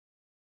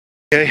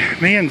Okay,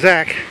 me and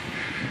Zach,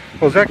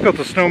 well, Zach built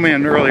a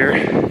snowman earlier,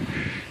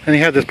 and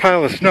he had this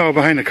pile of snow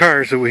behind the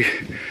cars that we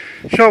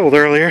shoveled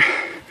earlier.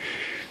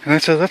 And I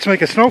said, let's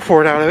make a snow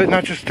fort out of it,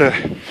 not just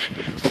a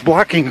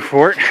blocking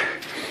fort.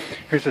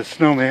 Here's a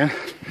snowman.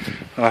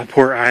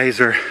 Poor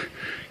eyes are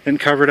getting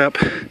covered up,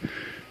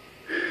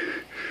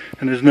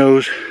 and his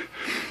nose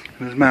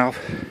and his mouth.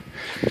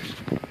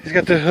 He's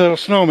got this little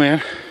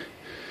snowman,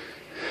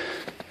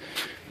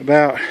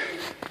 about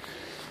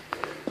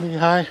knee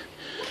high,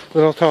 a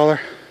little taller,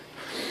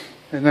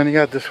 and then he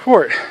got this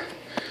fort.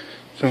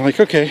 So I'm like,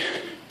 okay,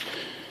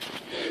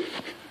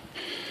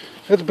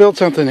 let's build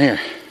something here.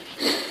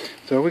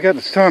 So we got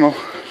this tunnel,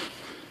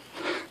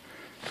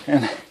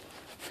 and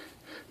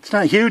it's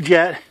not huge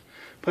yet,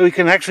 but we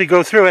can actually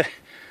go through it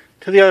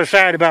to the other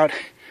side about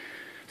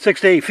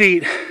 6 to 8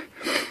 feet.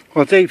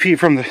 Well, it's 8 feet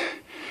from the,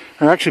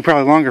 or actually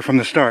probably longer from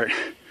the start,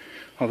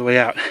 all the way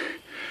out.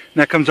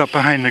 And that comes up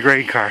behind the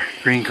green car.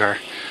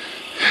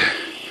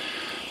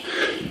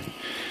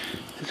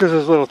 This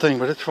is this little thing,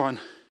 but it's fun.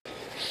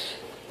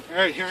 All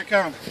right, here I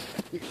come.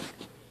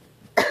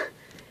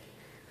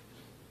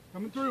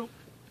 Coming through.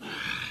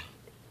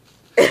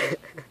 Okay,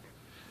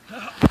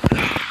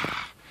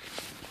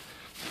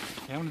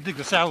 I'm gonna dig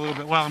this out a little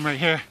bit while I'm right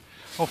here.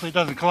 Hopefully it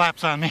doesn't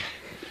collapse on me.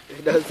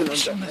 It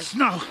doesn't. In the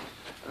snow.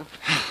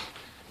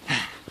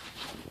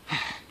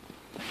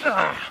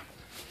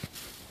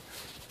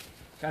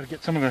 Got to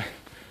get some of the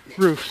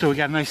roof so we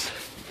got a nice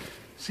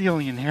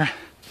ceiling in here.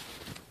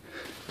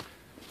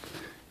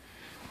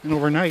 And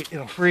overnight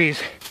it'll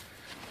freeze.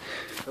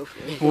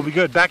 Okay. We'll be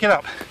good. Back it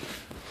up.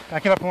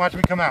 Back it up and watch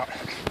me come out.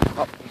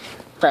 Oh,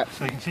 crap.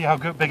 So you can see how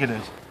good, big it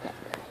is.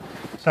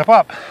 Step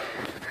up.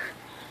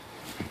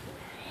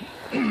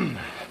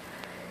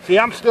 See,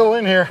 I'm still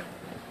in here.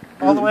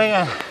 All the way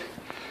in.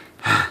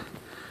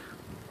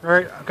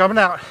 Alright, I'm coming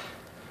out.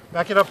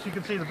 Back it up so you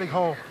can see the big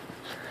hole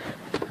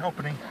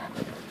opening.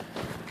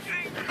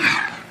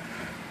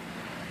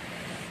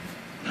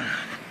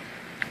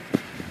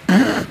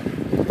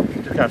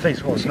 Just got a face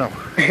full of snow.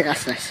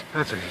 That's nice.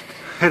 That's it.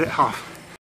 Hit it off.